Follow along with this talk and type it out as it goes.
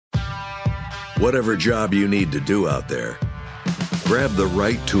Whatever job you need to do out there, grab the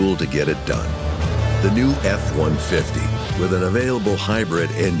right tool to get it done. The new F-150 with an available hybrid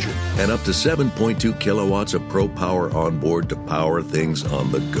engine and up to 7.2 kilowatts of Pro Power on board to power things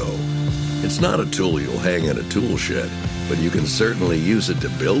on the go. It's not a tool you'll hang in a tool shed, but you can certainly use it to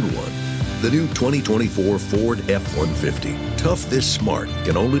build one. The new 2024 Ford F-150. Tough this smart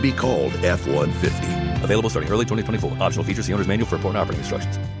can only be called F-150. Available starting early 2024. Optional features, the owner's manual for important operating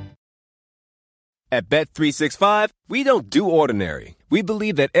instructions. At Bet365, we don't do ordinary. We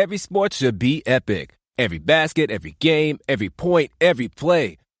believe that every sport should be epic. Every basket, every game, every point, every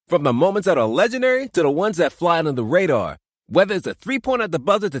play. From the moments that are legendary to the ones that fly under the radar. Whether it's a three-pointer at the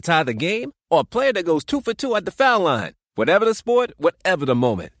buzzer to tie the game or a player that goes 2 for 2 at the foul line. Whatever the sport, whatever the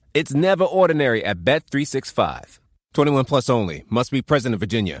moment. It's never ordinary at Bet365. 21 plus only. Must be present in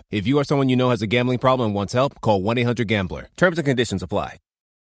Virginia. If you or someone you know has a gambling problem and wants help, call 1-800-GAMBLER. Terms and conditions apply.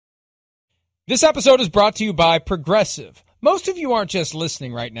 This episode is brought to you by Progressive. Most of you aren't just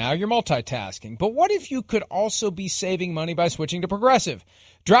listening right now, you're multitasking. But what if you could also be saving money by switching to Progressive?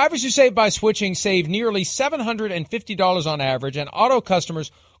 Drivers who save by switching save nearly $750 on average, and auto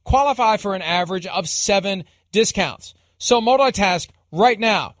customers qualify for an average of 7 discounts. So multitask right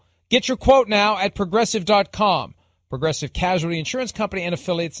now. Get your quote now at Progressive.com. Progressive Casualty Insurance Company and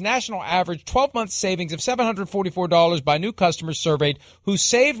affiliates national average 12-month savings of $744 by new customers surveyed who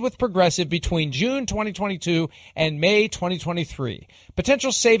saved with Progressive between June 2022 and May 2023.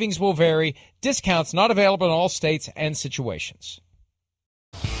 Potential savings will vary. Discounts not available in all states and situations.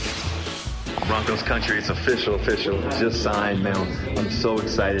 Broncos country, it's official. It's just signed, man. I'm so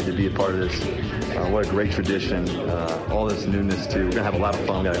excited to be a part of this. What a great tradition. All this newness, too. We're going to have a lot of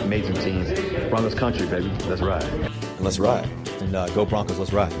fun. We've got amazing teams. Broncos country, baby. Let's ride. And let's ride. And go Broncos,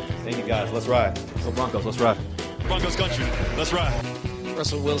 let's ride. Thank you, guys. Let's ride. Go Broncos, let's ride. Broncos country, let's ride.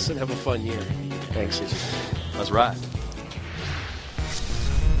 Russell Wilson, have a fun year. Thanks. Let's ride.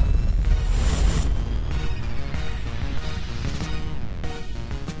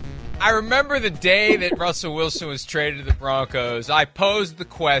 I remember the day that Russell Wilson was traded to the Broncos. I posed the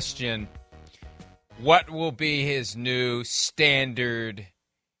question, what will be his new standard,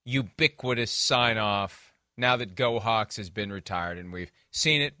 ubiquitous sign-off now that Go Hawks has been retired? And we've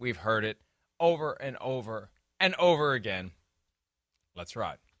seen it, we've heard it over and over and over again. Let's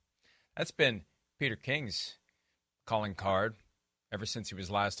ride. That's been Peter King's calling card ever since he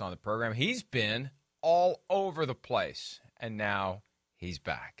was last on the program. He's been all over the place, and now he's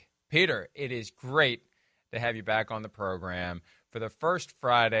back. Peter, it is great to have you back on the program for the first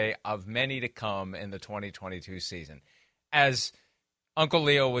Friday of many to come in the 2022 season. As Uncle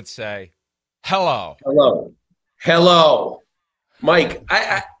Leo would say, hello. Hello. Mike,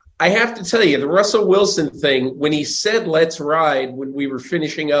 I have to tell you, the Russell Wilson thing, when he said, let's ride, when we were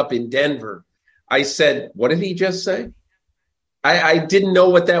finishing up in Denver, I said, what did he just say? I didn't know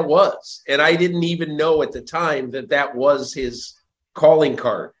what that was. And I didn't even know at the time that was his calling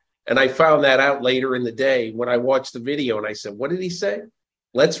card. And I found that out later in the day when I watched the video, and I said, what did he say?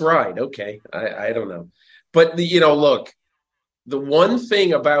 Let's ride. Okay. I don't know. But, look, the one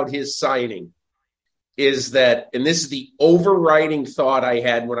thing about his signing is that, and this is the overriding thought I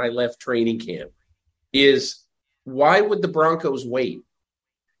had when I left training camp, is why would the Broncos wait?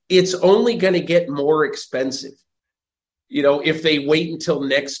 It's only going to get more expensive, if they wait until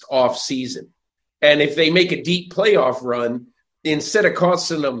next off season. And if they make a deep playoff run, instead of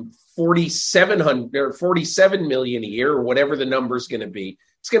costing them $4,700 or $47 million a year, or whatever the number is going to be,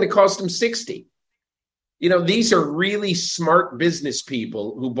 it's going to cost them $60. These are really smart business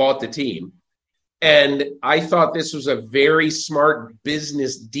people who bought the team. And I thought this was a very smart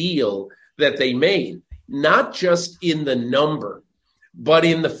business deal that they made, not just in the number, but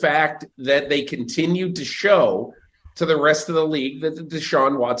in the fact that they continued to show to the rest of the league that the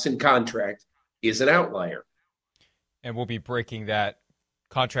Deshaun Watson contract is an outlier. And we'll be breaking that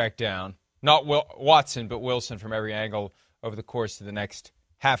contract down. Not Watson, but Wilson from every angle over the course of the next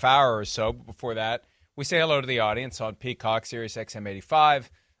half hour or so. But before that, we say hello to the audience on Peacock, Sirius XM 85,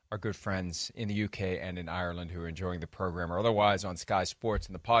 our good friends in the UK and in Ireland who are enjoying the program, or otherwise on Sky Sports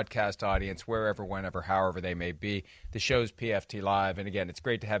and the podcast audience, wherever, whenever, however they may be. The show's PFT Live. And again, it's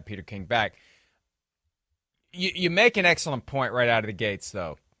great to have Peter King back. You make an excellent point right out of the gates,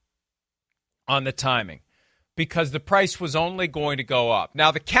 though, on the timing, because the price was only going to go up.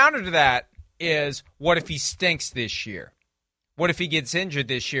 Now, the counter to that is, what if he stinks this year? What if he gets injured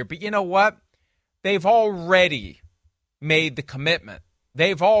this year? But you know what? They've already made the commitment.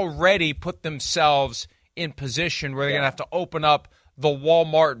 They've already put themselves in position where they're going to have to open up the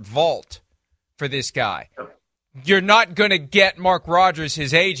Walmart vault for this guy. You're not going to get Mark Rodgers,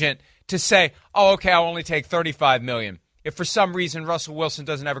 his agent, to say, oh, okay, I'll only take $35 million. If for some reason Russell Wilson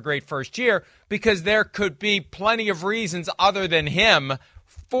doesn't have a great first year, because there could be plenty of reasons other than him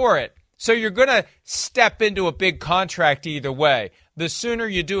for it. So you're going to step into a big contract either way. The sooner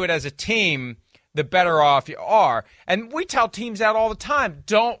you do it as a team, the better off you are. And we tell teams that all the time.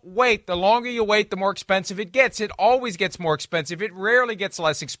 Don't wait. The longer you wait, the more expensive it gets. It always gets more expensive. It rarely gets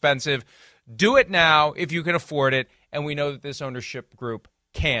less expensive. Do it now if you can afford it. And we know that this ownership group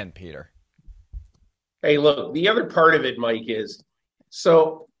can, Peter. Hey, look, the other part of it, Mike, is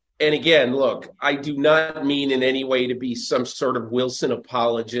so, and again, look, I do not mean in any way to be some sort of Wilson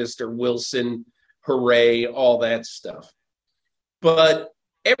apologist or Wilson hooray, all that stuff. But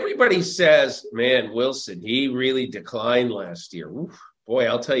everybody says, man, Wilson, he really declined last year. Oof, boy,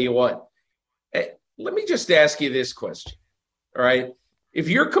 I'll tell you what. Let me just ask you this question, all right? If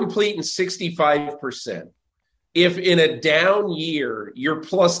you're completing 65%, if in a down year, you're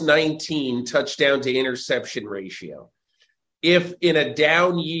plus 19 touchdown to interception ratio, if in a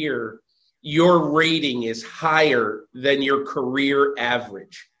down year, your rating is higher than your career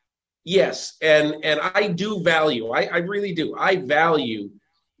average, yes, and I do value, I really do. I value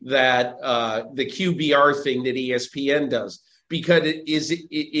that the QBR thing that ESPN does, because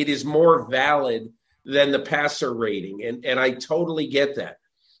it is more valid than the passer rating, and I totally get that.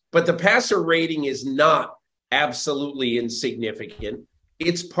 But the passer rating is not absolutely insignificant.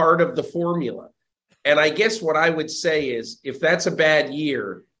 It's part of the formula. And I guess what I would say is, if that's a bad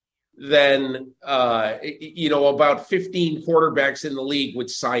year, then, about 15 quarterbacks in the league would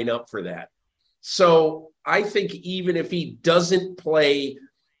sign up for that. So I think even if he doesn't play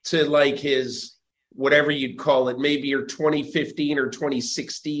to like his, whatever you'd call it, maybe your 2015 or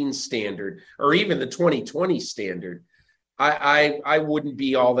 2016 standard, or even the 2020 standard, I wouldn't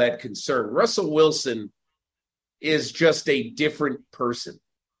be all that concerned. Russell Wilson is just a different person.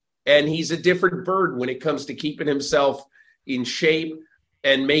 And he's a different bird when it comes to keeping himself in shape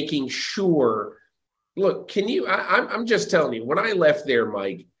and making sure. Look, I'm just telling you, when I left there,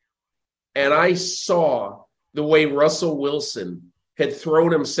 Mike, and I saw the way Russell Wilson had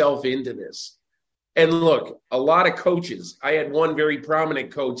thrown himself into this. And look, a lot of coaches, I had one very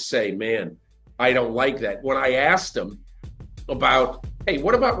prominent coach say, man, I don't like that. When I asked him about, hey,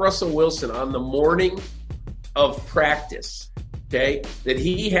 what about Russell Wilson on the morning of practice, okay, that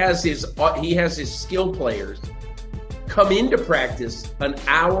he has his skill players come into practice an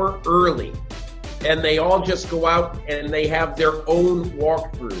hour early, and they all just go out and they have their own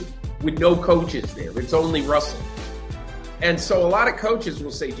walkthrough with no coaches there. It's only Russell. And so a lot of coaches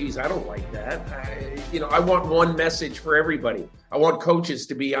will say, geez, I don't like that. I want one message for everybody. I want coaches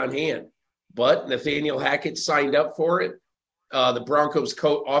to be on hand. But Nathaniel Hackett signed up for it. The Broncos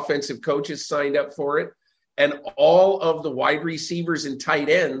offensive coaches signed up for it. And all of the wide receivers and tight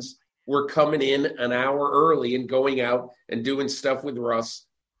ends were coming in an hour early and going out and doing stuff with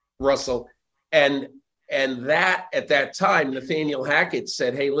Russell. And that at that time, Nathaniel Hackett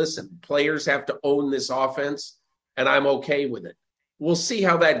said, hey, listen, players have to own this offense, and I'm okay with it. We'll see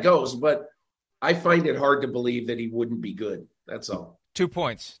how that goes, but I find it hard to believe that he wouldn't be good. That's all. 2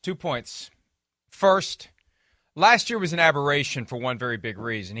 points. First, last year was an aberration for one very big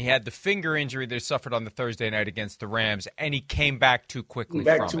reason. He had the finger injury that he suffered on the Thursday night against the Rams, and he came back too quickly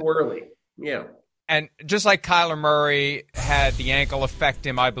from it. Back too early, yeah. And just like Kyler Murray had the ankle affect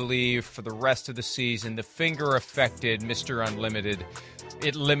him, I believe, for the rest of the season, the finger affected Mr. Unlimited.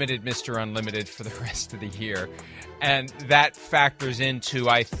 It limited Mr. Unlimited for the rest of the year. And that factors into,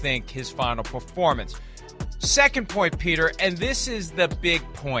 I think, his final performance. Second point, Peter, and this is the big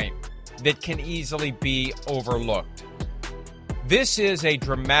point that can easily be overlooked. This is a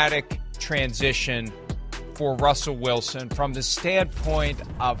dramatic transition for Russell Wilson from the standpoint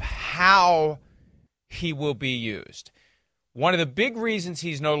of how he will be used. One of the big reasons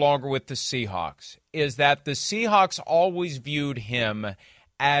he's no longer with the Seahawks is that the Seahawks always viewed him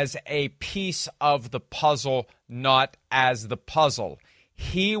as a piece of the puzzle, not as the puzzle.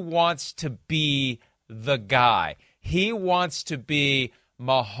 He wants to be the guy. He wants to be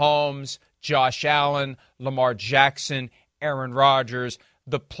Mahomes, Josh Allen, Lamar Jackson, Aaron Rodgers,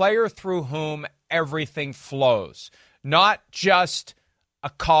 the player through whom everything flows, not just a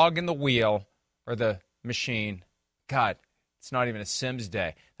cog in the wheel or the machine. God, it's not even a Sims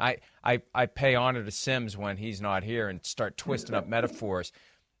day. I pay honor to Sims when he's not here and start twisting up metaphors.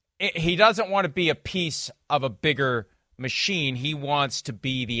 He doesn't want to be a piece of a bigger machine. He wants to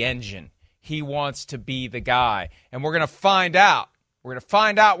be the engine. He wants to be the guy. And we're going to find out. We're going to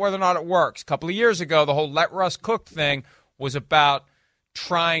find out whether or not it works. A couple of years ago, the whole let Russ cook thing was about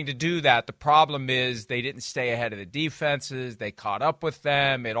trying to do that. The problem is they didn't stay ahead of the defenses. They caught up with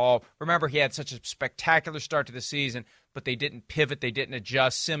them. Remember, he had such a spectacular start to the season, but they didn't pivot. They didn't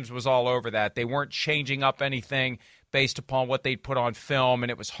adjust. Sims was all over that. They weren't changing up anything based upon what they'd put on film, and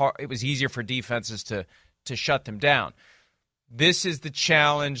it was hard. It was easier for defenses to shut them down. This is the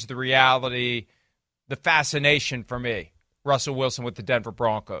challenge, the reality, the fascination for me. Russell Wilson with the Denver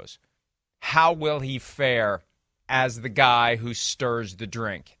Broncos. How will he fare as the guy who stirs the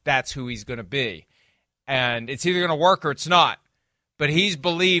drink? That's who he's going to be. And it's either going to work or it's not. But he's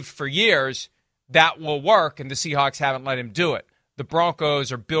believed for years that will work, and the Seahawks haven't let him do it. The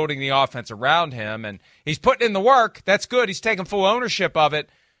Broncos are building the offense around him, and he's putting in the work. That's good. He's taking full ownership of it.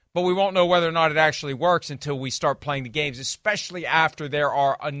 But we won't know whether or not it actually works until we start playing the games, especially after there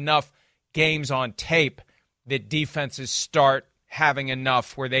are enough games on tape that defenses start having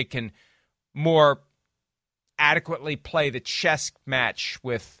enough where they can more adequately play the chess match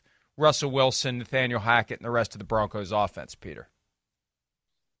with Russell Wilson, Nathaniel Hackett, and the rest of the Broncos offense, Peter.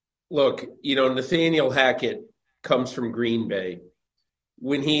 Look, Nathaniel Hackett comes from Green Bay.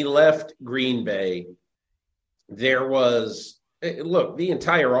 When he left Green Bay, the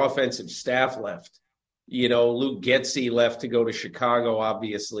entire offensive staff left. Luke Getsy left to go to Chicago,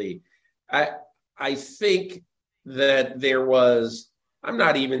 obviously. I think that there was, I'm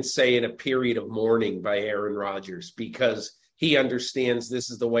not even saying a period of mourning by Aaron Rodgers, because he understands this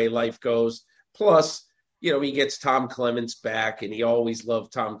is the way life goes. Plus, he gets Tom Clements back, and he always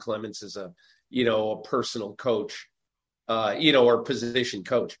loved Tom Clements as a personal coach, or position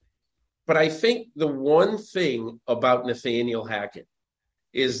coach. But I think the one thing about Nathaniel Hackett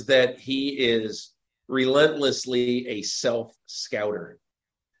is that he is relentlessly a self-scouter.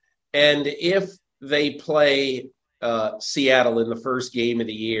 And if they play Seattle in the first game of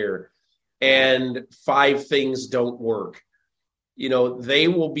the year and 5 things don't work, they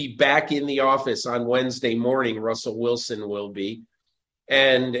will be back in the office on Wednesday morning. Russell Wilson will be,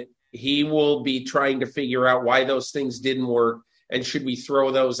 and he will be trying to figure out why those things didn't work, and should we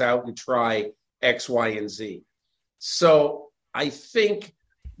throw those out and try X, Y, and Z. So I think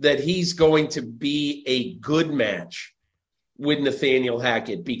that he's going to be a good match with Nathaniel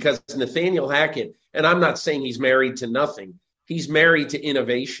Hackett, because Nathaniel Hackett, and I'm not saying he's married to nothing, he's married to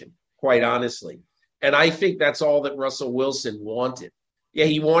innovation, quite honestly. And I think that's all that Russell Wilson wanted. Yeah,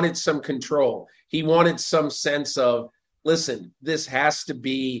 he wanted some control. He wanted some sense of, listen, this has to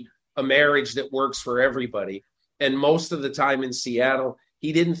be a marriage that works for everybody. And most of the time in Seattle,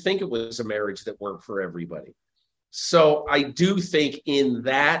 he didn't think it was a marriage that worked for everybody. So I do think in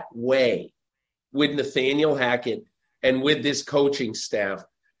that way, with Nathaniel Hackett and with this coaching staff,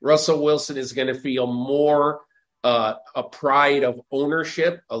 Russell Wilson is going to feel more a pride of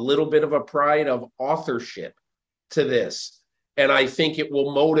ownership, a little bit of a pride of authorship to this. And I think it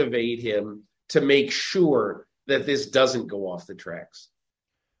will motivate him to make sure that this doesn't go off the tracks.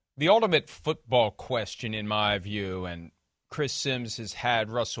 The ultimate football question, in my view, and Chris Sims has had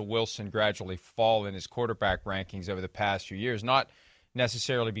Russell Wilson gradually fall in his quarterback rankings over the past few years, not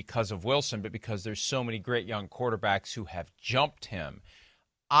necessarily because of Wilson, but because there's so many great young quarterbacks who have jumped him.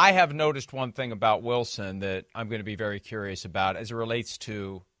 I have noticed one thing about Wilson that I'm going to be very curious about as it relates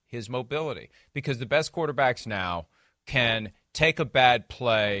to his mobility, because the best quarterbacks now can take a bad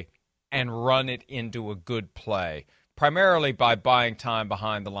play and run it into a good play, primarily by buying time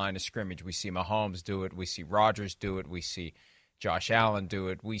behind the line of scrimmage. We see Mahomes do it. We see Rodgers do it. We see Josh Allen do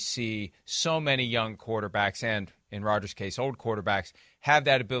it. We see so many young quarterbacks, and in Rodgers' case, old quarterbacks, have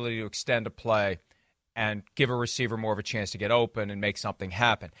that ability to extend a play and give a receiver more of a chance to get open and make something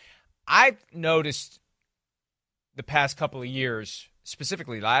happen. I've noticed the past couple of years,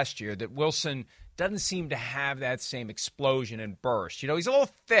 specifically last year, that Wilson doesn't seem to have that same explosion and burst. He's a little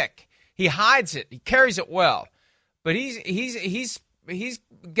thick. He hides it. He carries it well. But he's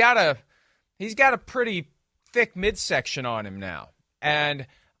got a pretty thick midsection on him now. And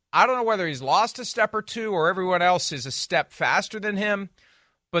I don't know whether he's lost a step or two or everyone else is a step faster than him,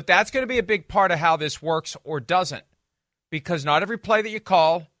 but that's going to be a big part of how this works or doesn't, because not every play that you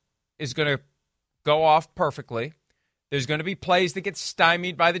call is going to go off perfectly. There's going to be plays that get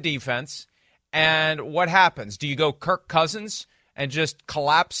stymied by the defense. And what happens? Do you go Kirk Cousins and just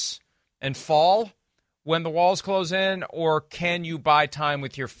collapse and fall when the walls close in, or can you buy time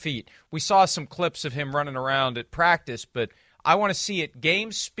with your feet? We saw some clips of him running around at practice, but I want to see it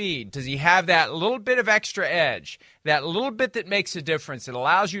game speed. Does he have that little bit of extra edge, that little bit that makes a difference? It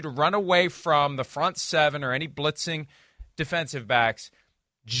allows you to run away from the front seven or any blitzing defensive backs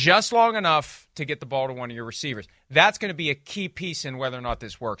just long enough to get the ball to one of your receivers. That's going to be a key piece in whether or not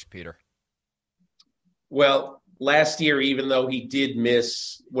this works, Peter. Well, last year, even though he did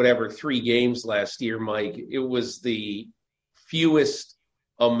miss 3 games last year, Mike, it was the fewest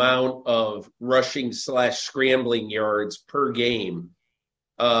amount of rushing / scrambling yards per game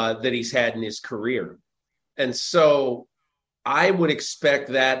that he's had in his career. And so I would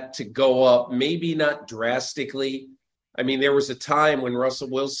expect that to go up, maybe not drastically. I mean, there was a time when Russell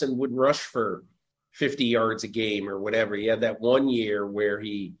Wilson would rush for 50 yards a game or whatever. He had that one year where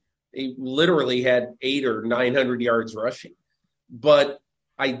he literally had 800 or 900 yards rushing. But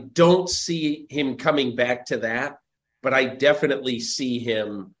I don't see him coming back to that. But I definitely see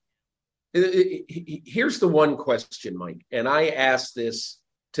him. Here's the one question, Mike, and I asked this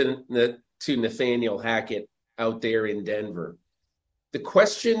to Nathaniel Hackett out there in Denver. The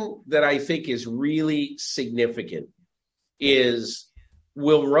question that I think is really significant is,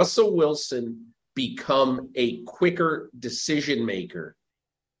 will Russell Wilson become a quicker decision maker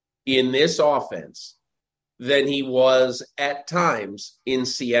in this offense than he was at times in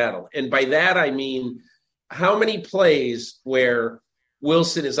Seattle? And by that, I mean, how many plays where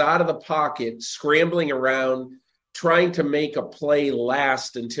Wilson is out of the pocket, scrambling around, trying to make a play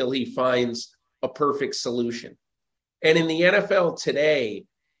last until he finds a perfect solution? And in the NFL today,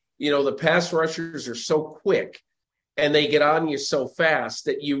 the pass rushers are so quick and they get on you so fast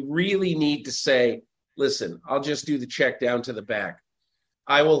that you really need to say, listen, I'll just do the check down to the back.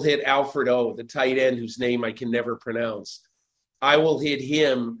 I will hit Alfred O, the tight end whose name I can never pronounce. I will hit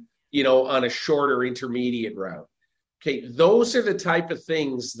him, on a shorter intermediate route. Okay, those are the type of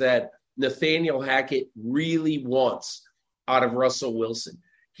things that Nathaniel Hackett really wants out of Russell Wilson.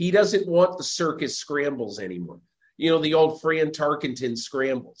 He doesn't want the circus scrambles anymore. The old Fran Tarkenton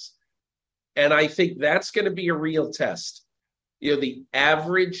scrambles. And I think that's going to be a real test. The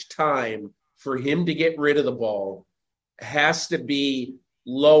average time for him to get rid of the ball has to be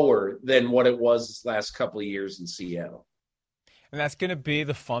lower than what it was his last couple of years in Seattle. And that's going to be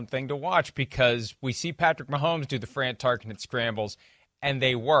the fun thing to watch, because we see Patrick Mahomes do the Fran Tarkenton scrambles, and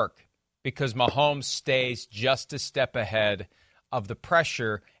they work because Mahomes stays just a step ahead of the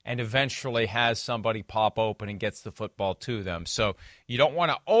pressure and eventually has somebody pop open and gets the football to them. So you don't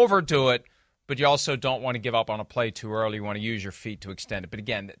want to overdo it, but you also don't want to give up on a play too early. You want to use your feet to extend it. But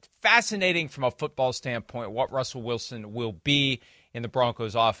again, fascinating from a football standpoint what Russell Wilson will be in the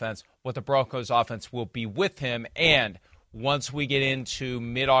Broncos offense, what the Broncos offense will be with him, and once we get into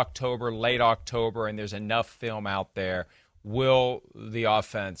mid-October, late October, and there's enough film out there, will the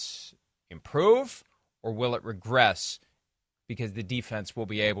offense improve or will it regress? Because the defense will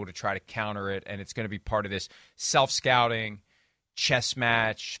be able to try to counter it, and it's going to be part of this self-scouting, chess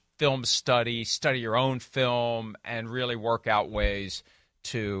match, film study your own film, and really work out ways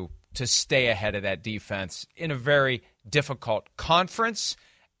to stay ahead of that defense in a very difficult conference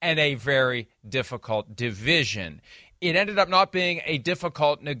and a very difficult division. It ended up not being a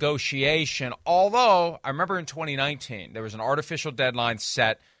difficult negotiation, although I remember in 2019 there was an artificial deadline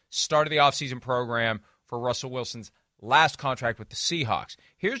set, start of the offseason program for Russell Wilson's last contract with the Seahawks.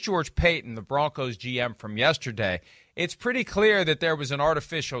 Here's George Payton, the Broncos GM from yesterday. It's pretty clear that there was an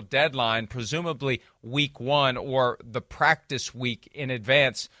artificial deadline, presumably week 1 or the practice week in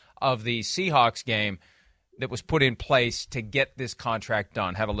advance of the Seahawks game, that was put in place to get this contract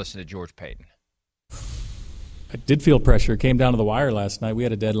done. Have a listen to George Payton. I did feel pressure. It came down to the wire last night. We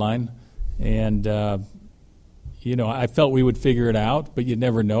had a deadline, and I felt we would figure it out, but you'd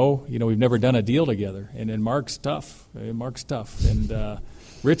never know. We've never done a deal together, and Mark's tough. And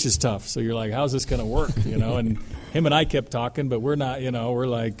Rich is tough. So you're like, how's this going to work? And him and I kept talking, but we're not. We're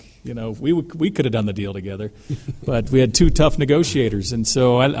like, we could have done the deal together, but we had two tough negotiators, and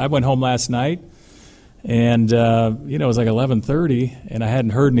so I went home last night. And, it was like 11:30, and I hadn't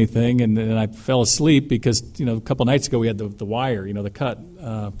heard anything, and I fell asleep because, a couple nights ago we had the wire, the cut.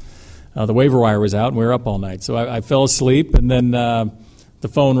 The waiver wire was out, and we were up all night. So I fell asleep, and then the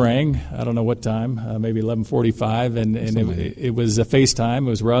phone rang. I don't know what time, maybe 11:45, and it was a FaceTime. It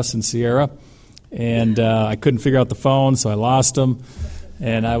was Russ and Sierra, and I couldn't figure out the phone, so I lost them.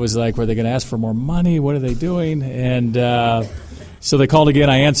 And I was like, were they going to ask for more money? What are they doing? And so they called again.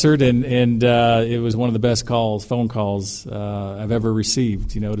 I answered, and it was one of the best phone calls I've ever received,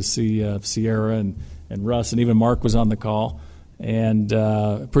 to see Sierra and Russ, and even Mark was on the call. And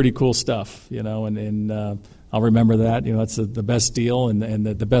pretty cool stuff, and I'll remember that. That's the best deal and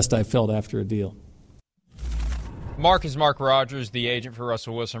the best I felt after a deal. Mark is Mark Rogers, the agent for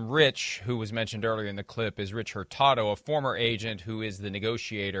Russell Wilson. Rich, who was mentioned earlier in the clip, is Rich Hurtado, a former agent who is the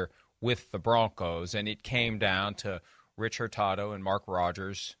negotiator with the Broncos. And it came down to Rich Hurtado and Mark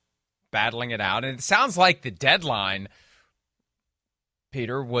Rogers battling it out. And it sounds like the deadline,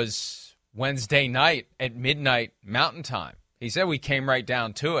 Peter, was Wednesday night at midnight Mountain Time. He said we came right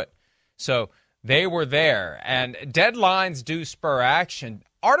down to it. So they were there. And deadlines do spur action.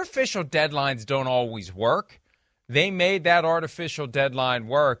 Artificial deadlines don't always work. They made that artificial deadline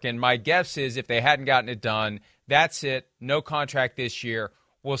work. And my guess is if they hadn't gotten it done, that's it. No contract this year.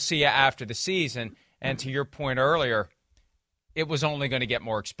 We'll see you after the season. And to your point earlier, it was only going to get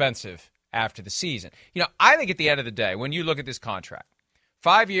more expensive after the season. You know, I think at the end of the day, when you look at this contract,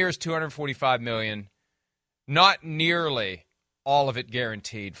 5 years, $245 million, not nearly all of it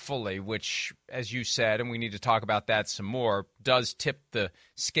guaranteed fully, which, as you said, and we need to talk about that some more, does tip the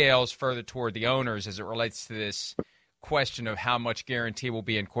scales further toward the owners as it relates to this question of how much guarantee will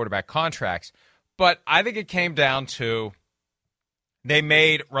be in quarterback contracts. But I think it came down to they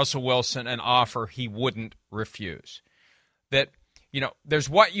made Russell Wilson an offer he wouldn't refuse. That, you know, there's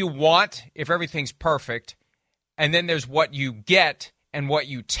what you want if everything's perfect, and then there's what you get and what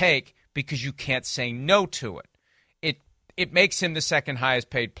you take because you can't say no to it. It makes him the second highest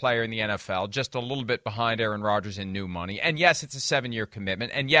paid player in the NFL, just a little bit behind Aaron Rodgers in new money. And yes, it's a 7-year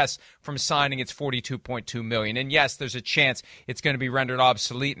commitment. And yes, from signing, it's $42.2 million. And yes, there's a chance it's going to be rendered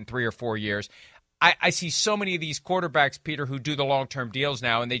obsolete in 3 or 4 years. I see so many of these quarterbacks, Peter, who do the long-term deals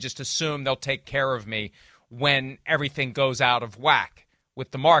now, and they just assume they'll take care of me when everything goes out of whack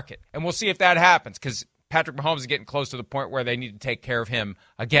with the market. And we'll see if that happens, because Patrick Mahomes is getting close to the point where they need to take care of him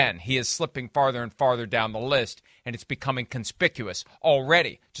again. He is slipping farther and farther down the list, and it's becoming conspicuous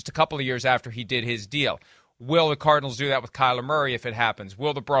already, just a couple of years after he did his deal. Will the Cardinals do that with Kyler Murray if it happens?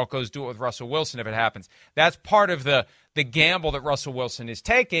 Will the Broncos do it with Russell Wilson if it happens? That's part of the gamble that Russell Wilson is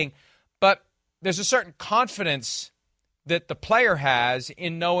taking, but there's a certain confidence that the player has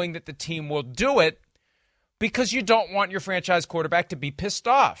in knowing that the team will do it because you don't want your franchise quarterback to be pissed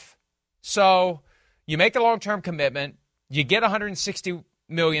off. So you make a long-term commitment. You get $160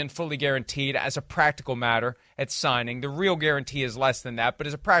 million fully guaranteed as a practical matter at signing. The real guarantee is less than that, but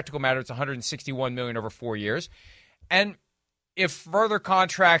as a practical matter, it's $161 million over 4 years. And if further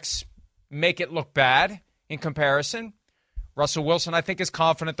contracts make it look bad in comparison, Russell Wilson, I think, is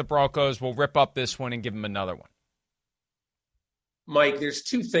confident the Broncos will rip up this one and give him another one. Mike, there's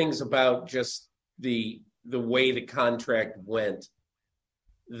two things about just the way the contract went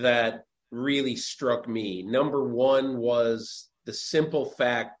that really struck me. Number one was the simple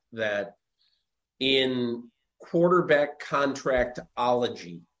fact that in quarterback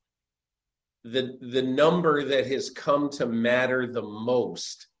contractology, the number that has come to matter the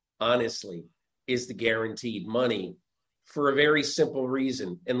most, honestly, is the guaranteed money for a very simple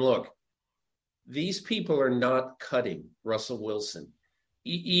reason. And look, these people are not cutting Russell Wilson.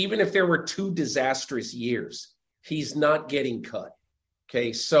 Even if there were 2 disastrous years, he's not getting cut.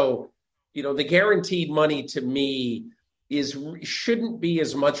 Okay, so you know, the guaranteed money to me shouldn't be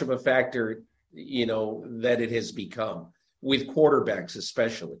as much of a factor, you know, that it has become with quarterbacks,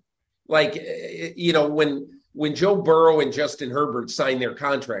 especially. Like, you know, when Joe Burrow and Justin Herbert sign their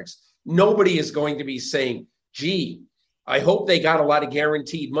contracts, nobody is going to be saying, gee, I hope they got a lot of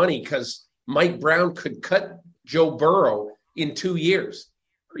guaranteed money because Mike Brown could cut Joe Burrow in 2 years.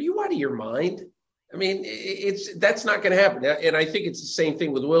 Are you out of your mind? I mean, that's not going to happen. And I think it's the same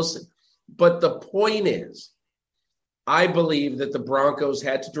thing with Wilson. But the point is, I believe that the Broncos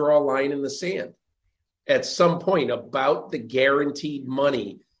had to draw a line in the sand at some point about the guaranteed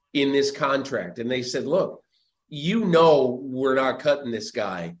money in this contract. And they said, look, you know we're not cutting this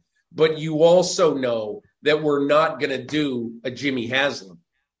guy, but you also know that we're not going to do a Jimmy Haslam.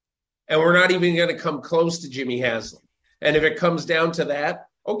 And we're not even going to come close to Jimmy Haslam. And if it comes down to that,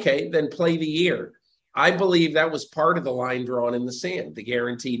 okay, then play the year. I believe that was part of the line drawn in the sand, the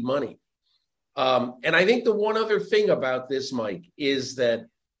guaranteed money. And I think the one other thing about this, Mike, is that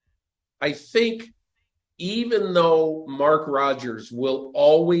I think even though Mark Rodgers will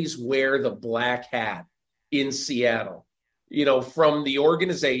always wear the black hat in Seattle, you know, from the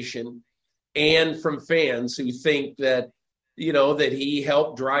organization and from fans who think that, you know, that he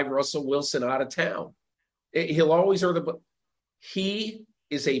helped drive Russell Wilson out of town, he'll always wear the. He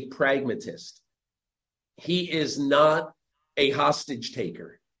is a pragmatist. He is not a hostage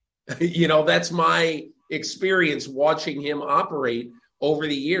taker. You know, that's my experience watching him operate over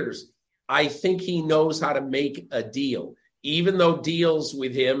the years. I think he knows how to make a deal, even though deals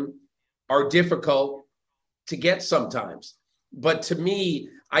with him are difficult to get sometimes. But to me,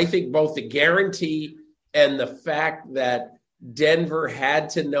 I think both the guarantee and the fact that Denver had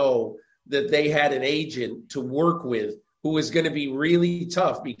to know that they had an agent to work with who is going to be really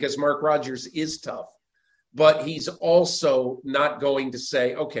tough, because Mark Rodgers is tough. But he's also not going to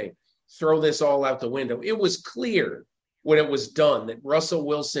say, okay, throw this all out the window. It was clear when it was done, that Russell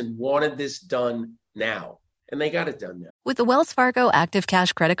Wilson wanted this done now, and they got it done now. With the Wells Fargo Active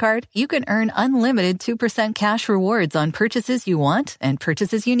Cash Credit Card, you can earn unlimited 2% cash rewards on purchases you want and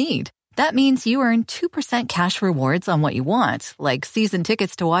purchases you need. That means you earn 2% cash rewards on what you want, like season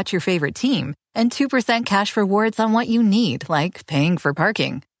tickets to watch your favorite team, and 2% cash rewards on what you need, like paying for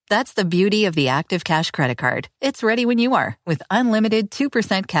parking. That's the beauty of the Active Cash Credit Card. It's ready when you are, with unlimited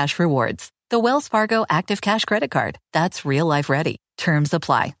 2% cash rewards. The Wells Fargo Active Cash Credit Card. That's real life ready. Terms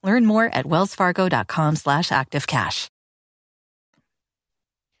apply. Learn more at wellsfargo.com/activecash.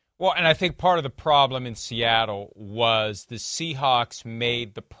 Well, and I think part of the problem in Seattle was the Seahawks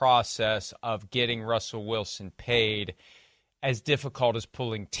made the process of getting Russell Wilson paid as difficult as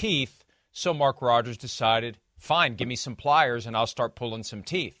pulling teeth. So Mark Rodgers decided, fine, give me some pliers and I'll start pulling some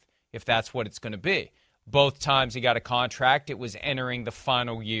teeth, if that's what it's going to be. Both times he got a contract, it was entering the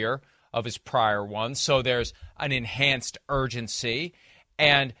final year of his prior one. So there's an enhanced urgency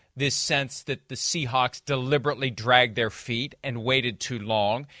and this sense that the Seahawks deliberately dragged their feet and waited too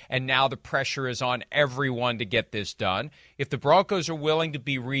long, and now the pressure is on everyone to get this done. If the Broncos are willing to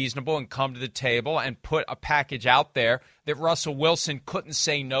be reasonable and come to the table and put a package out there that Russell Wilson couldn't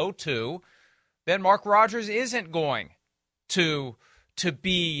say no to, then Mark Rodgers isn't going to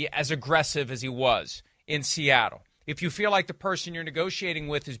be as aggressive as he was in Seattle. If you feel like the person you're negotiating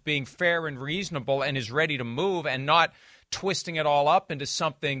with is being fair and reasonable and is ready to move and not twisting it all up into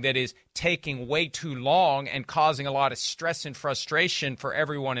something that is taking way too long and causing a lot of stress and frustration for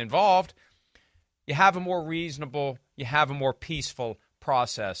everyone involved, you have a more reasonable, you have a more peaceful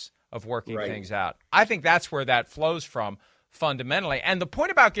process of working things out. I think that's where that flows from fundamentally. And the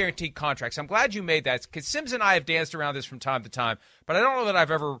point about guaranteed contracts, I'm glad you made that, because Sims and I have danced around this from time to time, but I don't know that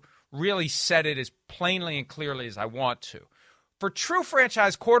I've ever really said it as plainly and clearly as I want to. For true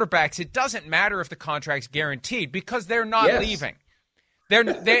franchise quarterbacks, it doesn't matter if the contract's guaranteed because they're not leaving.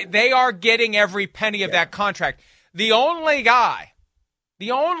 They are getting every penny of that contract. The only guy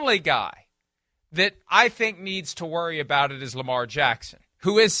that I think needs to worry about it is Lamar Jackson,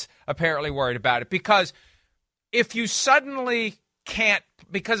 who is apparently worried about it. Because if you suddenly can't,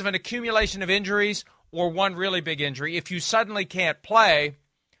 because of an accumulation of injuries or one really big injury, if you suddenly can't play,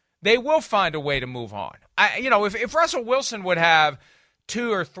 they will find a way to move on. If Russell Wilson would have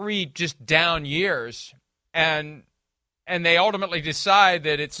 2 or 3 just down years and they ultimately decide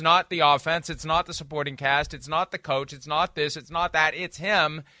that it's not the offense, it's not the supporting cast, it's not the coach, it's not this, it's not that, it's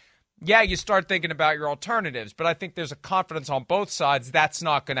him, yeah, you start thinking about your alternatives. But I think there's a confidence on both sides that's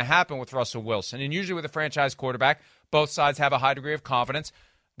not going to happen with Russell Wilson. And usually with a franchise quarterback, both sides have a high degree of confidence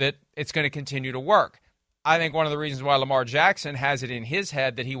that it's going to continue to work. I think one of the reasons why Lamar Jackson has it in his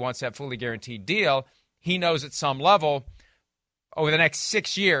head that he wants that fully guaranteed deal, he knows at some level over the next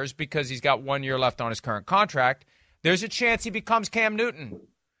 6 years, because he's got 1 year left on his current contract, there's a chance he becomes Cam Newton.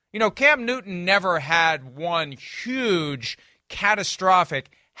 Cam Newton never had one huge, catastrophic,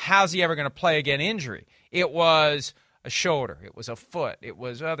 how's he ever going to play again injury. It was a shoulder. It was a foot. It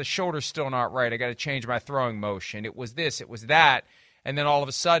was, the shoulder's still not right. I got to change my throwing motion. It was this. It was that. And then all of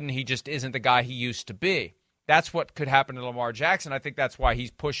a sudden, he just isn't the guy he used to be. That's what could happen to Lamar Jackson. I think that's why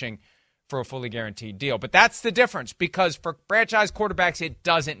he's pushing for a fully guaranteed deal. But that's the difference, because for franchise quarterbacks, it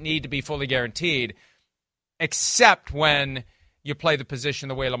doesn't need to be fully guaranteed, except when you play the position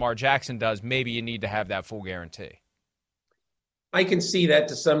the way Lamar Jackson does. Maybe you need to have that full guarantee. I can see that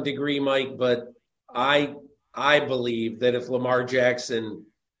to some degree, Mike, but I believe that if Lamar Jackson,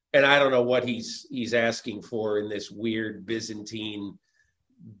 and I don't know what he's asking for in this weird Byzantine,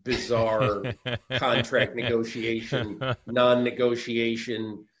 bizarre contract negotiation,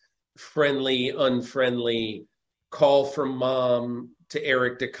 non-negotiation, friendly, unfriendly, call from mom to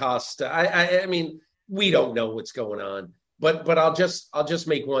Eric DaCosta. I mean, we don't know what's going on, but I'll just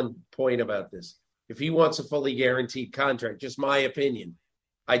make one point about this. If he wants a fully guaranteed contract, just my opinion,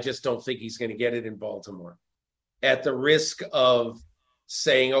 I just don't think he's going to get it in Baltimore. At the risk of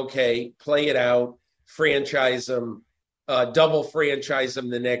saying, okay, play it out, franchise him, double franchise him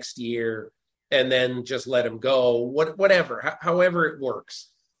the next year, and then just let him go, whatever, however it works.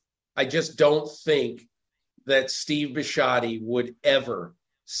 I just don't think that Steve Bisciotti would ever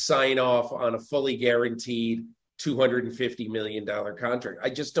sign off on a fully guaranteed $250 million contract. I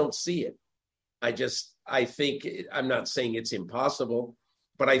just don't see it. I think, I'm not saying it's impossible,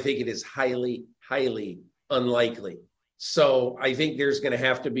 but I think it is highly, highly unlikely. So I think there's going to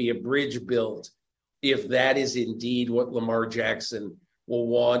have to be a bridge built if that is indeed what Lamar Jackson will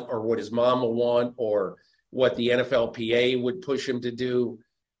want, or what his mom will want, or what the NFLPA would push him to do.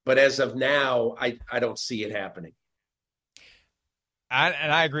 But as of now, I don't see it happening.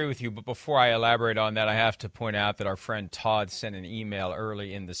 I agree with you, but before I elaborate on that, I have to point out that our friend Todd sent an email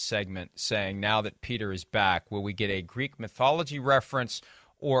early in the segment saying, now that Peter is back, will we get a Greek mythology reference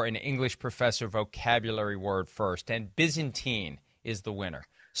or an English professor vocabulary word first? And Byzantine is the winner.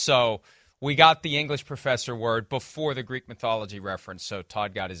 So we got the English professor word before the Greek mythology reference, so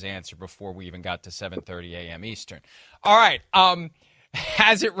Todd got his answer before we even got to 7:30 a.m. Eastern. All right.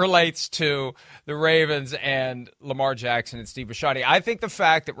 As it relates to the Ravens and Lamar Jackson and Steve Bisciotti, I think the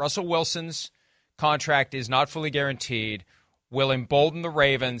fact that Russell Wilson's contract is not fully guaranteed will embolden the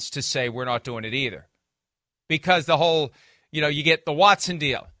Ravens to say we're not doing it either. Because the whole, you get the Watson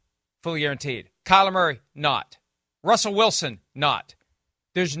deal, fully guaranteed. Kyler Murray, not. Russell Wilson, not.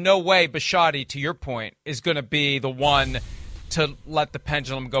 There's no way Bisciotti, to your point, is going to be the one to let the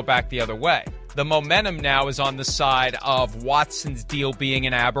pendulum go back the other way. The momentum now is on the side of Watson's deal being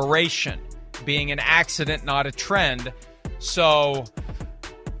an aberration, being an accident, not a trend. So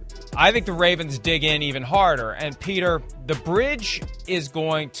I think the Ravens dig in even harder. And, Peter, the bridge is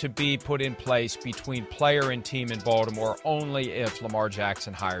going to be put in place between player and team in Baltimore only if Lamar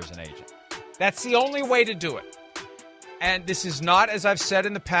Jackson hires an agent. That's the only way to do it. And this is not, as I've said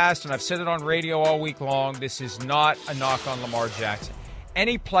in the past, and I've said it on radio all week long, this is not a knock on Lamar Jackson.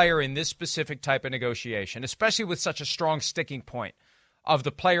 Any player in this specific type of negotiation, especially with such a strong sticking point of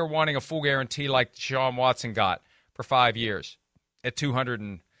the player wanting a full guarantee like Deshaun Watson got for 5 years at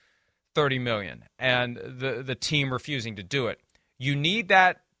 $230 million, and the team refusing to do it. You need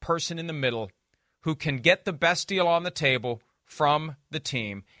that person in the middle who can get the best deal on the table from the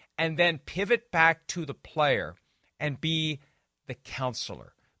team and then pivot back to the player and be the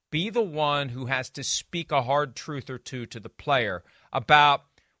counselor. Be the one who has to speak a hard truth or two to the player about,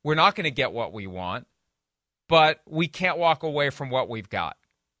 we're not going to get what we want, but we can't walk away from what we've got,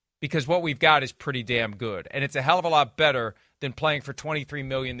 because what we've got is pretty damn good. And it's a hell of a lot better than playing for $23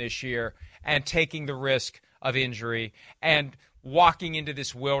 million this year and taking the risk of injury and walking into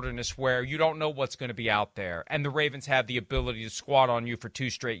this wilderness where you don't know what's going to be out there. And the Ravens have the ability to squat on you for 2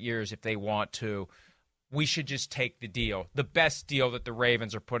 straight years if they want to. We should just take the deal, the best deal that the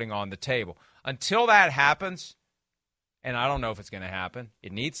Ravens are putting on the table. Until that happens, and I don't know if it's going to happen,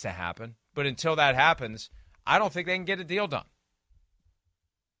 it needs to happen, but until that happens, I don't think they can get a deal done.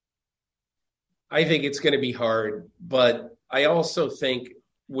 I think it's going to be hard, but I also think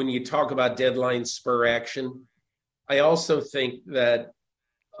when you talk about deadline spur action, I also think that,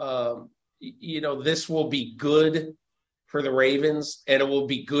 this will be good for the Ravens and it will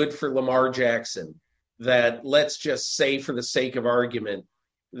be good for Lamar Jackson. That let's just say, for the sake of argument,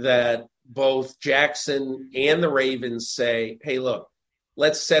 that both Jackson and the Ravens say, hey, look,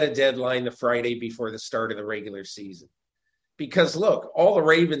 let's set a deadline the Friday before the start of the regular season. Because, look, all the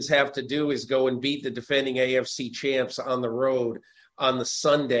Ravens have to do is go and beat the defending AFC champs on the road on the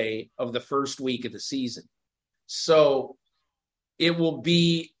Sunday of the first week of the season. So it will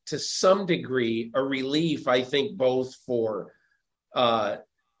be, to some degree, a relief, I think, both for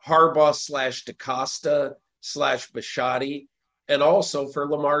Harbaugh / DaCosta / Bisciotti, and also for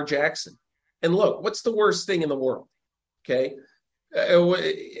Lamar Jackson. And look, what's the worst thing in the world? Okay.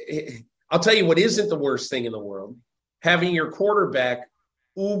 I'll tell you what isn't the worst thing in the world. Having your quarterback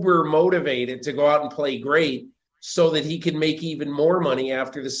uber motivated to go out and play great so that he can make even more money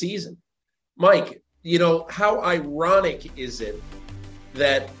after the season. Mike, how ironic is it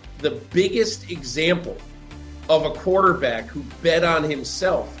that the biggest example of a quarterback who bet on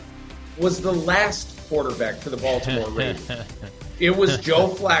himself was the last quarterback for the Baltimore Ravens. It was Joe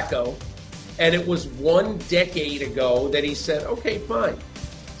Flacco, and it was 1 decade ago that he said, okay, fine.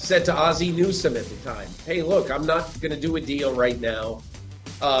 Said to Ozzie Newsome at the time, hey, look, I'm not going to do a deal right now,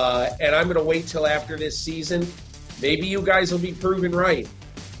 and I'm going to wait till after this season. Maybe you guys will be proven right,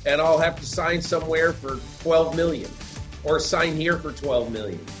 and I'll have to sign somewhere for $12 million or sign here for $12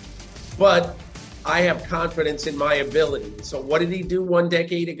 million. But I have confidence in my ability. So what did he do 1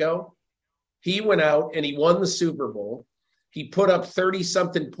 decade ago? He went out and he won the Super Bowl. He put up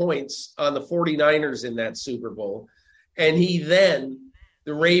 30-something points on the 49ers in that Super Bowl. And the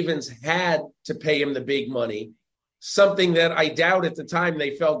Ravens had to pay him the big money, something that I doubt at the time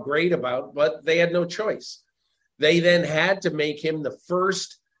they felt great about, but they had no choice. They then had to make him the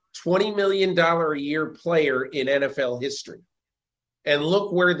first $20 million a year player in NFL history. And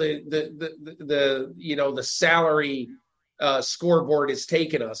look where the salary scoreboard has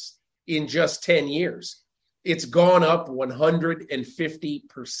taken us in just 10 years. It's gone up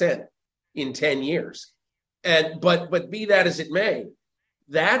 150% in 10 years. But be that as it may,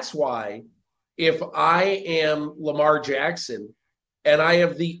 that's why if I am Lamar Jackson and I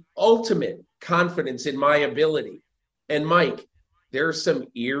have the ultimate confidence in my ability, and Mike, there are some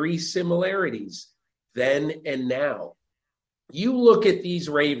eerie similarities then and now. You look at these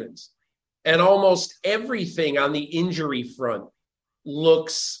Ravens, and almost everything on the injury front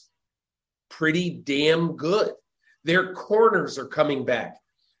looks pretty damn good. Their corners are coming back.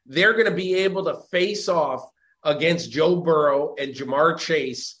 They're going to be able to face off against Joe Burrow and Jamar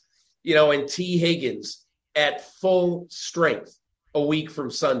Chase, and T. Higgins at full strength a week from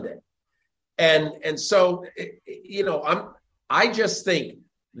Sunday. And so, I just think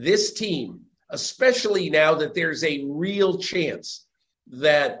this team, especially now that there's a real chance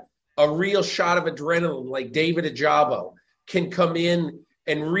that a real shot of adrenaline like David Ajabo can come in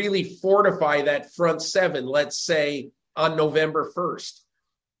and really fortify that front seven, let's say on November 1st.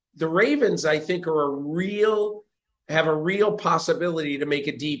 The Ravens, I think, have a real possibility to make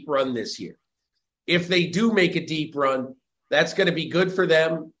a deep run this year. If they do make a deep run, that's going to be good for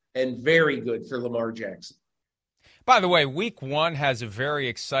them and very good for Lamar Jackson. By the way, Week 1 has a very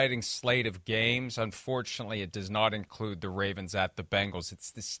exciting slate of games. Unfortunately, it does not include the Ravens at the Bengals.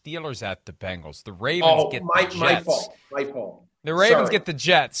 It's the Steelers at the Bengals. The Ravens get the Jets. My fault. The Ravens get the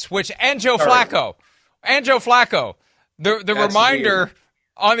Jets, and Joe Flacco. The reminder weird.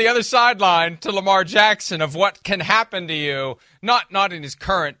 On the other sideline to Lamar Jackson of what can happen to you, not in his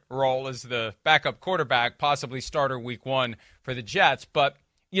current role as the backup quarterback, possibly starter Week 1 for the Jets, but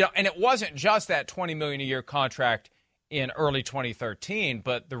and it wasn't just that $20 million a year contract in early 2013,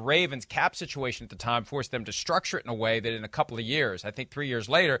 but the Ravens' cap situation at the time forced them to structure it in a way that in a couple of years, I think 3 years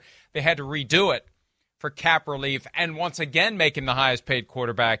later, they had to redo it for cap relief and once again make him the highest paid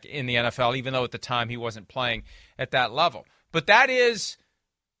quarterback in the NFL, even though at the time he wasn't playing at that level. But that is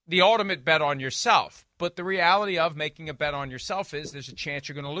the ultimate bet on yourself. But the reality of making a bet on yourself is there's a chance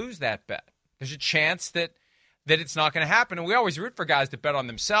you're going to lose that bet. There's a chance that it's not going to happen. And we always root for guys to bet on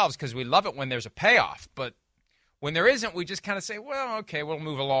themselves because we love it when there's a payoff. But when there isn't, we just kind of say, well, okay, we'll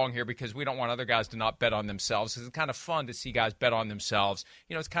move along here because we don't want other guys to not bet on themselves. It's kind of fun to see guys bet on themselves.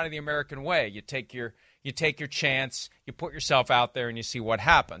 It's kind of the American way. You take your chance, you put yourself out there, and you see what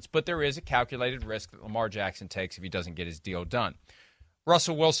happens. But there is a calculated risk that Lamar Jackson takes if he doesn't get his deal done.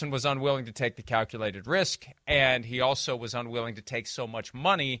 Russell Wilson was unwilling to take the calculated risk, and he also was unwilling to take so much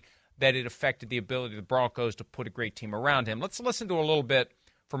money that it affected the ability of the Broncos to put a great team around him. Let's listen to a little bit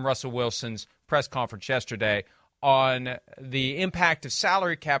from Russell Wilson's press conference yesterday on the impact of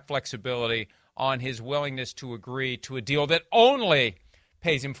salary cap flexibility on his willingness to agree to a deal that only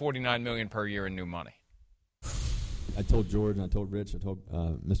pays him $49 million per year in new money. I told George and I told Rich, I told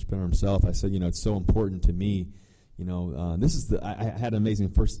Mr. Penner himself, I said, it's so important to me. I had an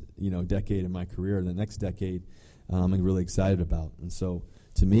amazing first, decade in my career. The next decade, I'm really excited about. And so,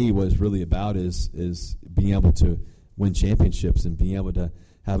 to me, what it's really about is being able to win championships and being able to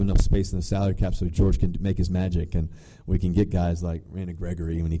have enough space in the salary cap so George can make his magic, and we can get guys like Randy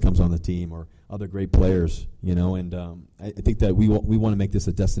Gregory when he comes on the team or other great players. And I think that we want to make this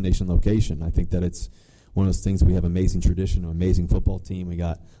a destination location. I think that it's one of those things. We have amazing tradition, an amazing football team. We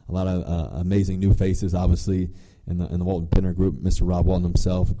got a lot of amazing new faces, obviously. In the Walton Penner group, Mr. Rob Walton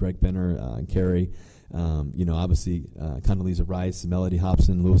himself, Greg Penner, and Kerry, obviously Condoleezza Rice, Melody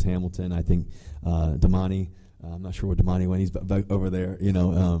Hobson, Lewis Hamilton. I think Damani. I'm not sure where Damani went. He's over there,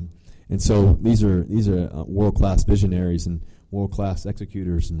 And so these are world class visionaries and world class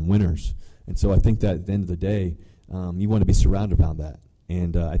executors and winners. And so I think that at the end of the day, you want to be surrounded around that.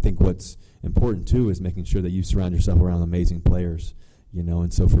 And I think what's important too is making sure that you surround yourself around amazing players.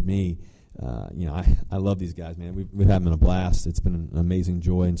 And so for me. I love these guys, man. We've had them a blast. It's been an amazing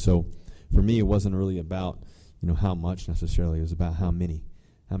joy. And so for me, it wasn't really about, how much necessarily. It was about how many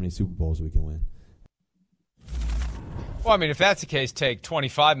Super Bowls we can win. Well, if that's the case, take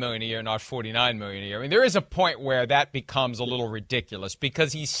 $25 million a year, not $49 million a year. There is a point where that becomes a little ridiculous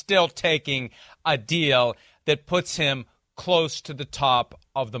because he's still taking a deal that puts him close to the top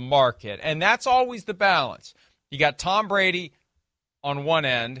of the market. And that's always the balance. You got Tom Brady on one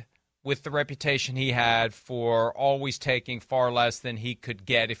end, with the reputation he had for always taking far less than he could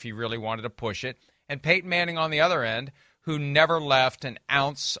get if he really wanted to push it, and Peyton Manning on the other end, who never left an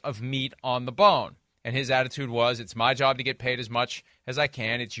ounce of meat on the bone. And his attitude was, it's my job to get paid as much as I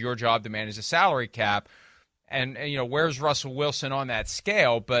can. It's your job to manage the salary cap. And where's Russell Wilson on that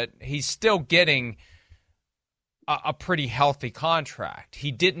scale? But he's still getting a pretty healthy contract.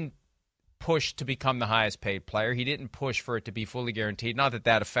 He didn't push to become the highest paid player. He didn't push for it to be fully guaranteed. Not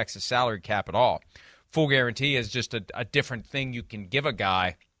that affects the salary cap at all. Full guarantee is just a different thing you can give a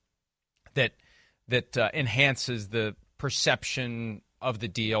guy that enhances the perception of the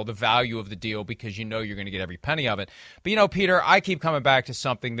deal, the value of the deal, because you know you're going to get every penny of it. But, Peter, I keep coming back to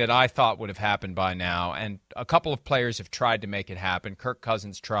something that I thought would have happened by now, and a couple of players have tried to make it happen. Kirk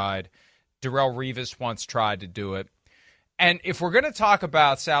Cousins tried. Darrelle Revis once tried to do it. And if we're going to talk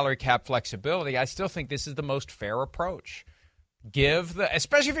about salary cap flexibility, I still think this is the most fair approach.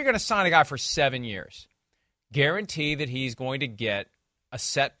 Especially if you're going to sign a guy for 7 years, guarantee that he's going to get a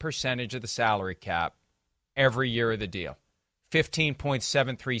set percentage of the salary cap every year of the deal.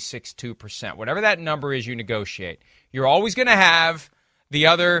 15.7362%. Whatever that number is, you negotiate. You're always going to have the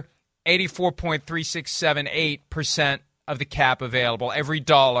other 84.3678% of the cap available, every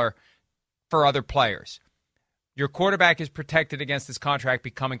dollar for other players. Your quarterback is protected against this contract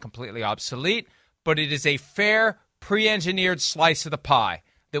becoming completely obsolete, but it is a fair, pre-engineered slice of the pie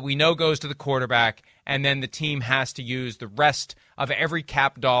that we know goes to the quarterback, and then the team has to use the rest of every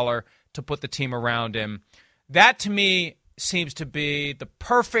cap dollar to put the team around him. That, to me, seems to be the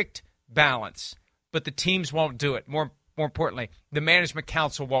perfect balance, but the teams won't do it. More importantly, the management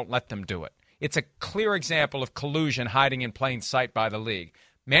council won't let them do it. It's a clear example of collusion hiding in plain sight by the league.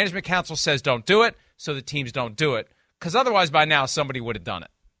 Management council says don't do it, so the teams don't do it, because otherwise by now somebody would have done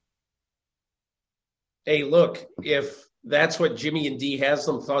it. Hey, look, if that's what Jimmy and Dee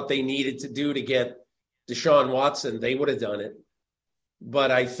Haslam thought they needed to do to get Deshaun Watson, they would have done it.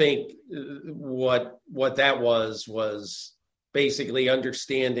 But I think what that was basically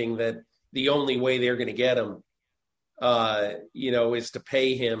understanding that the only way they're going to get him, is to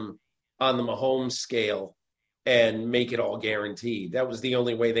pay him on the Mahomes scale and make it all guaranteed. That was the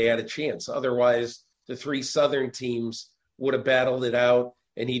only way they had a chance. Otherwise, the three Southern teams would have battled it out,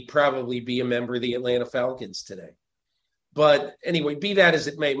 and he'd probably be a member of the Atlanta Falcons today. But anyway, be that as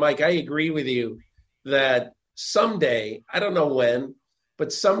it may, Mike, I agree with you that someday, I don't know when,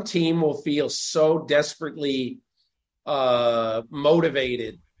 but some team will feel so desperately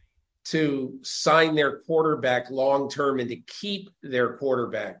motivated to sign their quarterback long-term and to keep their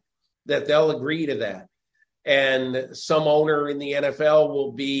quarterback that they'll agree to that. And some owner in the NFL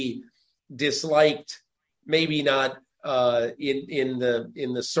will be disliked, maybe not in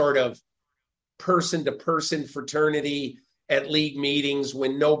the sort of person-to-person fraternity at league meetings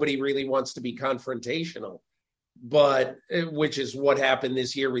when nobody really wants to be confrontational, but which is what happened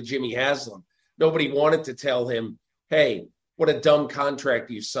this year with Jimmy Haslam. Nobody wanted to tell him, hey, what a dumb contract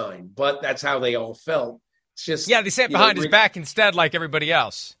you signed, but that's how they all felt. It's just, they sat behind his back instead like everybody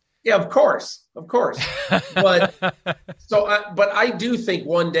else. Yeah, of course. But but I do think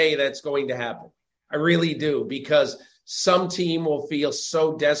one day that's going to happen. I really do, because some team will feel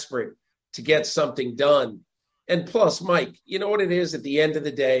so desperate to get something done. And plus, Mike, you know what it is at the end of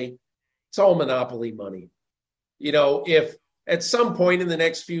the day? It's all monopoly money. If at some point in the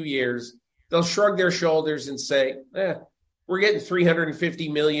next few years, they'll shrug their shoulders and say, we're getting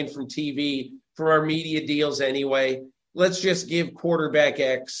 $350 million from TV from our media deals anyway. Let's just give quarterback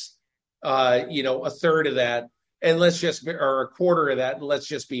X, a third of that, and or a quarter of that, and let's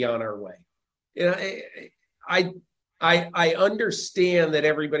just be on our way. I understand that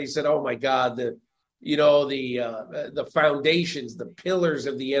everybody said, "Oh my God, the foundations, the pillars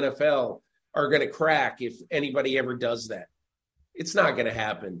of the NFL are going to crack if anybody ever does that." It's not going to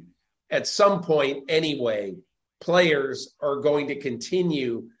happen. At some point, anyway, players are going to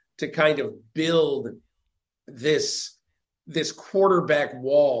continue to kind of build this quarterback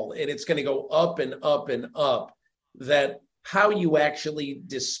wall, and it's going to go up and up and up, that how you actually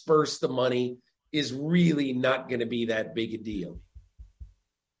disperse the money is really not going to be that big a deal.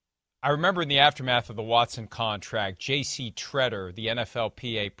 I remember in the aftermath of the Watson contract, J.C. Treader, the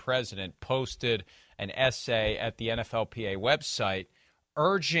NFLPA president, posted an essay at the NFLPA website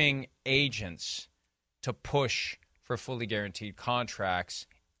urging agents to push for fully guaranteed contracts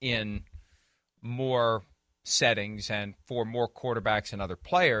in more settings and for more quarterbacks and other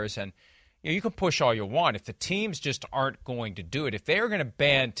players. And you can push all you want. If the teams just aren't going to do it, if they're going to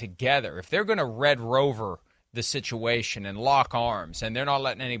band together, if they're going to Red Rover the situation and lock arms and they're not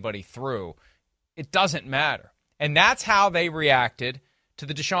letting anybody through, it doesn't matter. And that's how they reacted to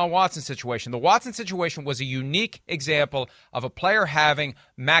the Deshaun Watson situation. The Watson situation was a unique example of a player having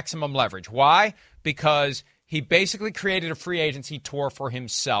maximum leverage. Why? Because he basically created a free agency tour for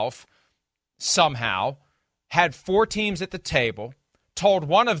himself somehow, had 4 teams at the table, told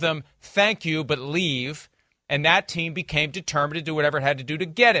one of them, thank you, but leave, and that team became determined to do whatever it had to do to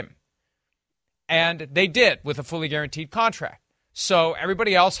get him. And they did with a fully guaranteed contract. So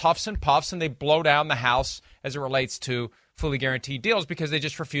everybody else huffs and puffs, and they blow down the house as it relates to fully guaranteed deals because they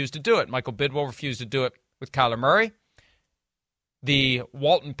just refused to do it. Michael Bidwell refused to do it with Kyler Murray. The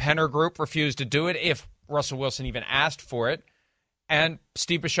Walton Penner Group refused to do it if Russell Wilson even asked for it. And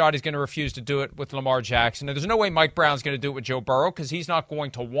Steve Bisciotti is going to refuse to do it with Lamar Jackson. And there's no way Mike Brown's going to do it with Joe Burrow because he's not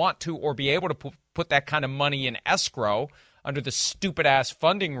going to want to or be able to put that kind of money in escrow under the stupid-ass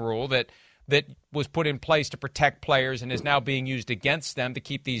funding rule that was put in place to protect players and is now being used against them to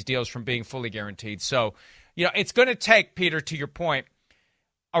keep these deals from being fully guaranteed. So, it's going to take, Peter, to your point,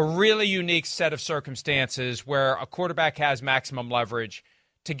 a really unique set of circumstances where a quarterback has maximum leverage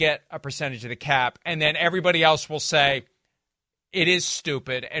to get a percentage of the cap, and then everybody else will say, it is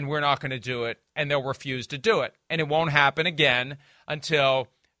stupid, and we're not going to do it, and they'll refuse to do it. And it won't happen again until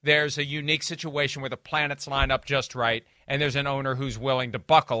there's a unique situation where the planets line up just right, and there's an owner who's willing to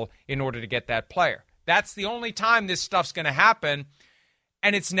buckle in order to get that player. That's the only time this stuff's going to happen,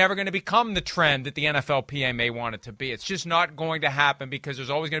 and it's never going to become the trend that the NFLPA may want it to be. It's just not going to happen because there's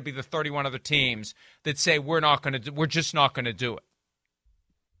always going to be the 31 other teams that say we're just not going to do it.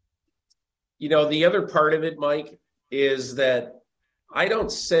 The other part of it, Mike, is that I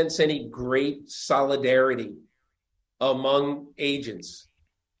don't sense any great solidarity among agents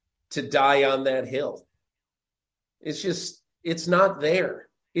to die on that hill. It's not there.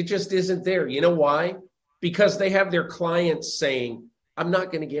 It just isn't there. You know why? Because they have their clients saying, I'm not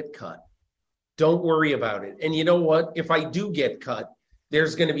going to get cut. Don't worry about it. And you know what? If I do get cut,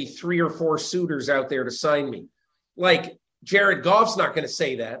 there's going to be 3 or 4 suitors out there to sign me. Like Jared Goff's not going to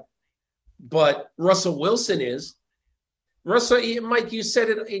say that, but Russell Wilson is. Russell, Mike, you said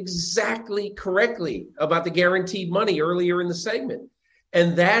it exactly correctly about the guaranteed money earlier in the segment.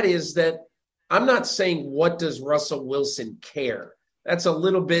 And that is that I'm not saying what does Russell Wilson care. That's a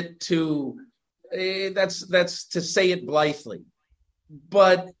little bit too, that's to say it blithely.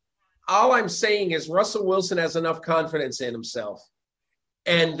 But all I'm saying is Russell Wilson has enough confidence in himself.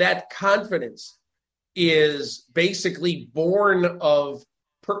 And that confidence is basically born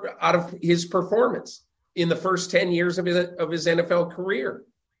out of his performance in the first 10 years of his NFL career,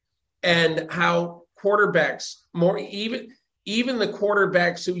 and how quarterbacks, even the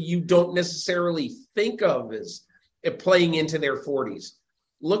quarterbacks who you don't necessarily think of as playing into their 40s.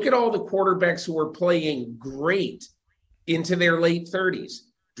 Look at all the quarterbacks who are playing great into their late 30s.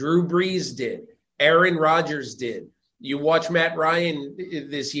 Drew Brees did. Aaron Rodgers did. You watch Matt Ryan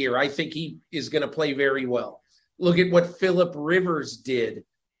this year. I think he is going to play very well. Look at what Phillip Rivers did,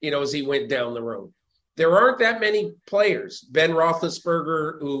 as he went down the road. There aren't that many players. Ben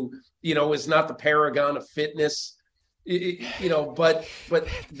Roethlisberger, who, is not the paragon of fitness, but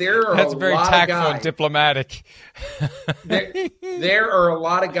there are That's a very lot tactful of guys. And diplomatic. there are a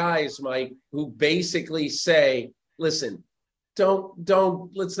lot of guys, Mike, who basically say, listen,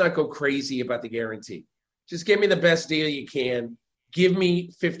 let's not go crazy about the guarantee. Just give me the best deal you can. Give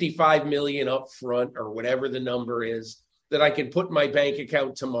me $55 million up front or whatever the number is that I can put in my bank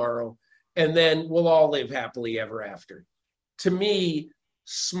account tomorrow. And then we'll all live happily ever after. To me,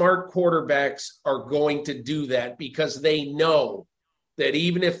 smart quarterbacks are going to do that because they know that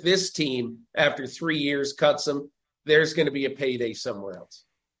even if this team, after 3 years, cuts them, there's going to be a payday somewhere else.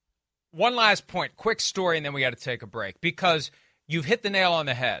 One last point, quick story, and then we got to take a break because you've hit the nail on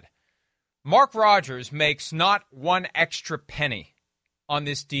the head. Mark Rodgers makes not one extra penny on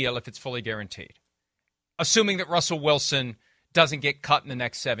this deal if it's fully guaranteed, assuming that Russell Wilson doesn't get cut in the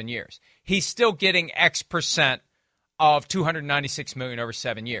next 7 years. He's still getting X percent of $296 million over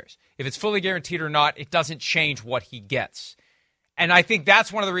 7 years. If it's fully guaranteed or not, it doesn't change what he gets. And I think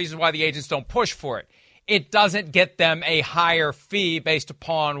that's one of the reasons why the agents don't push for it. It doesn't get them a higher fee based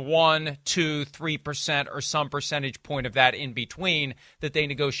upon 1, 2, 3% or some percentage point of that in between that they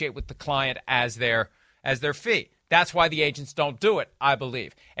negotiate with the client as their fee. That's why the agents don't do it, I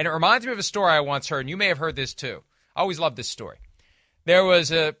believe. And it reminds me of a story I once heard, and you may have heard this too. I always love this story. There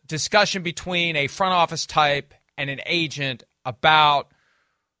was a discussion between a front office type and an agent about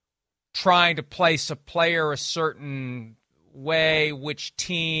trying to place a player a certain way, which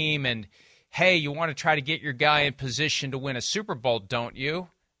team, and hey, you want to try to get your guy in position to win a Super Bowl, don't you?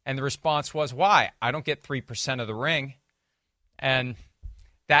 And the response was, why? I don't get 3% of the ring. And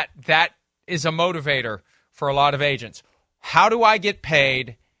that is a motivator for a lot of agents. How do I get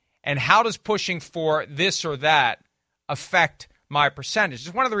paid, and how does pushing for this or that affect my percentage?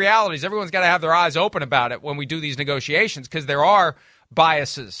 It's one of the realities. Everyone's got to have their eyes open about it when we do these negotiations because there are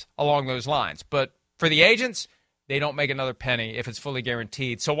biases along those lines. But for the agents, they don't make another penny if it's fully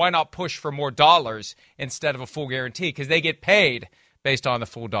guaranteed. So why not push for more dollars instead of a full guarantee? Because they get paid based on the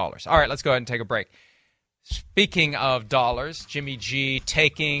full dollars. All right, let's go ahead and take a break. Speaking of dollars, Jimmy G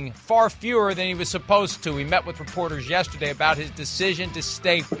taking far fewer than he was supposed to. He met with reporters yesterday about his decision to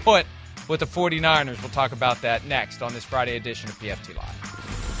stay put with the 49ers. We'll talk about that next on this Friday edition of PFT Live.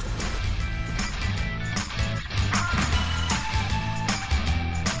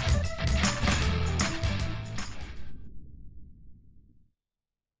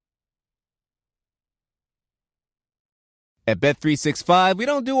 At Bet365, we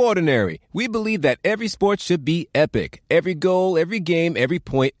don't do ordinary. We believe that every sport should be epic. Every goal, every game, every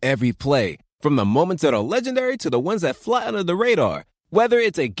point, every play. From the moments that are legendary to the ones that fly under the radar. Whether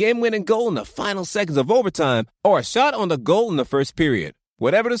it's a game-winning goal in the final seconds of overtime or a shot on the goal in the first period.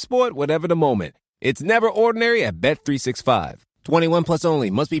 Whatever the sport, whatever the moment. It's never ordinary at Bet365. 21 plus only.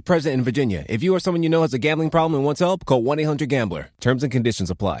 Must be present in Virginia. If you or someone you know has a gambling problem and wants help, call 1-800-GAMBLER. Terms and conditions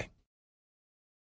apply.